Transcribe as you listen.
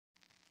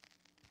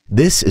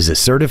This is a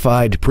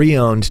certified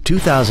pre-owned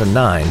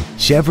 2009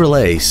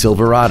 Chevrolet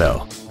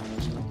Silverado.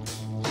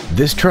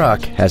 This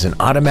truck has an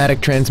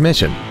automatic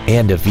transmission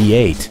and a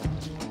V8.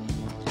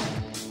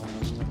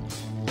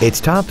 Its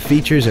top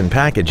features and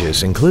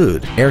packages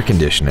include air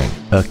conditioning,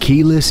 a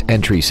keyless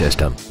entry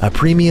system, a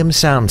premium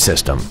sound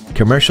system,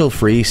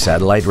 commercial-free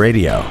satellite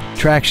radio,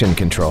 traction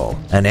control,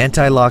 an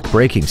anti-lock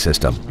braking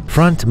system,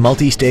 front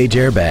multi-stage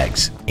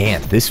airbags,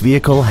 and this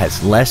vehicle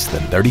has less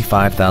than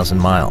 35,000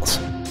 miles.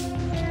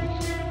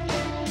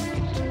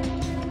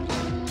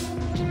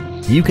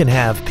 You can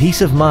have peace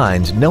of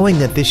mind knowing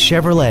that this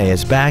Chevrolet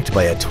is backed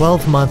by a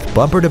 12-month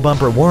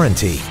bumper-to-bumper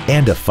warranty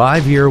and a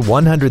 5-year,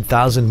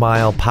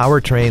 100,000-mile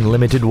powertrain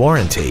limited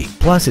warranty.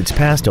 Plus, it's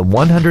passed a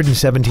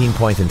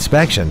 117-point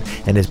inspection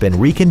and has been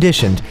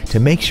reconditioned to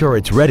make sure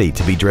it's ready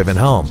to be driven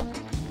home.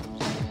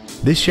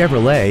 This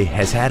Chevrolet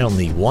has had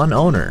only one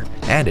owner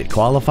and it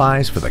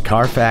qualifies for the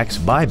Carfax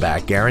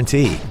buyback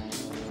guarantee.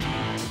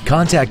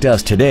 Contact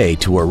us today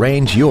to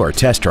arrange your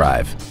test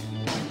drive.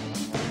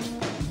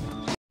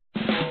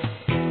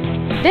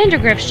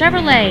 Vandergriff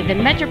Chevrolet, the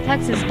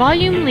Metroplex's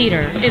volume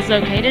leader, is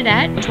located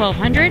at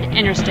 1200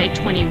 Interstate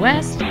 20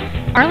 West,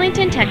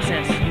 Arlington,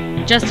 Texas,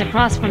 just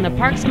across from the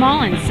Parks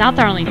Mall in South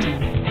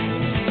Arlington.